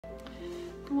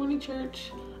Good morning,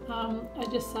 church. I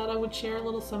just thought I would share a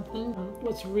little something.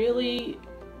 What's really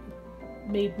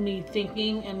made me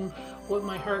thinking and what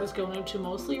my heart is going out to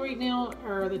mostly right now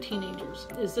are the teenagers.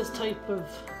 Is this type of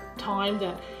time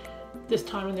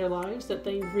in their lives that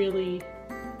they really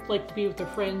like to be with their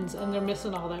friends, and they're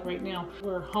missing all that right now.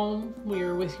 We're home,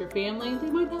 we're with your family, they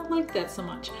might not like that so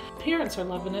much. Parents are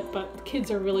loving it, but kids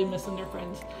are really missing their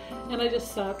friends. And I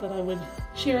just thought that I would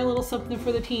share a little something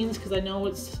for the teens, because I know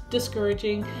it's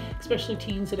discouraging, especially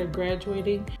teens that are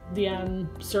graduating, the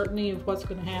uncertainty of what's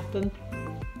going to happen.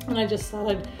 And I just thought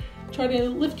I'd try to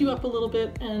lift you up a little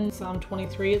bit. And Psalm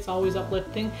 23, it's always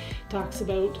uplifting, talks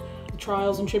about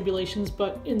trials and tribulations,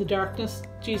 but in the darkness,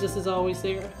 Jesus is always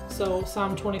there. So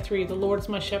Psalm 23, the Lord is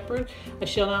my shepherd, I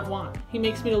shall not want. He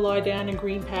makes me to lie down in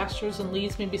green pastures and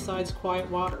leads me beside quiet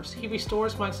waters. He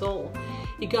restores my soul.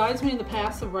 He guides me in the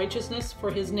paths of righteousness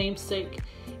for his name's sake.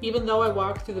 Even though I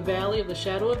walk through the valley of the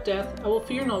shadow of death, I will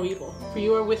fear no evil, for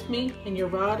you are with me, and your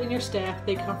rod and your staff,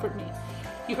 they comfort me.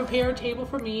 You prepare a table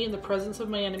for me in the presence of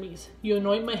my enemies. You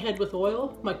anoint my head with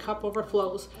oil, my cup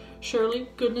overflows. Surely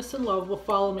goodness and love will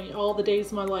follow me all the days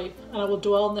of my life, and I will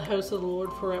dwell in the house of the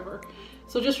Lord forever.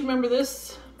 So just remember,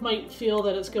 this might feel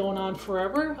that it's going on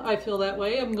forever. I feel that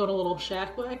way. I'm going a little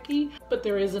shack-wacky, but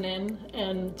there is an end,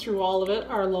 and through all of it,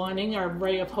 our lining, our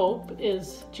ray of hope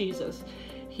is Jesus.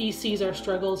 He sees our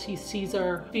struggles, he sees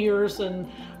our fears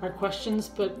and our questions,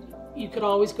 but you could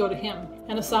always go to him.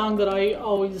 And a song that I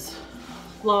always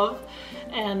love,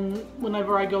 and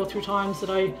whenever I go through times that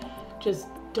I just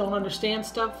don't understand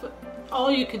stuff,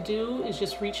 all you could do is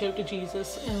just reach out to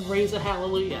Jesus and raise a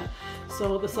hallelujah.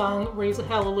 So the song Raise a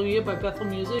Hallelujah by Bethel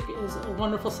Music is a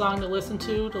wonderful song to listen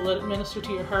to let it minister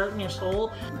to your heart and your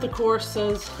soul. The chorus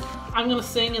says, I'm going to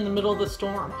sing in the middle of the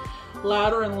storm.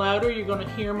 Louder and louder you're going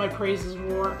to hear my praises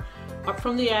roar. Up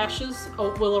from the ashes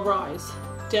hope will arise.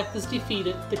 Death is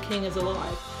defeated, the King is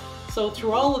alive. So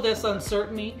through all of this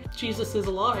uncertainty, Jesus is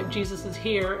alive. Jesus is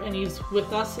here, and he's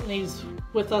with us, and he's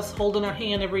with us holding our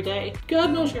hand every day.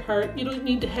 God knows your heart. You don't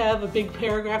need to have a big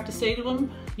paragraph to say to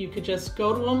him. You could just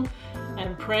go to him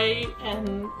and pray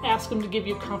and ask him to give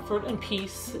you comfort and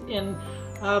peace, and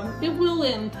it will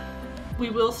end. We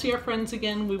will see our friends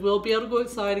again. We will be able to go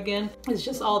outside again. It's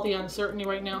just all the uncertainty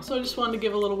right now. So I just wanted to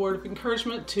give a little word of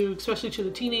encouragement to, especially to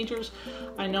the teenagers.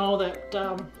 I know that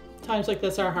times like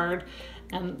this are hard,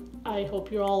 and I hope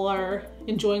you all are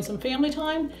enjoying some family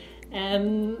time,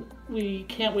 and we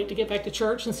can't wait to get back to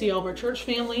church and see all of our church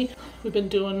family. We've been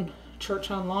doing church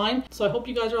online, so I hope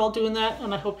you guys are all doing that,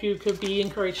 and I hope you could be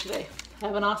encouraged today.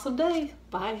 Have an awesome day.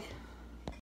 Bye.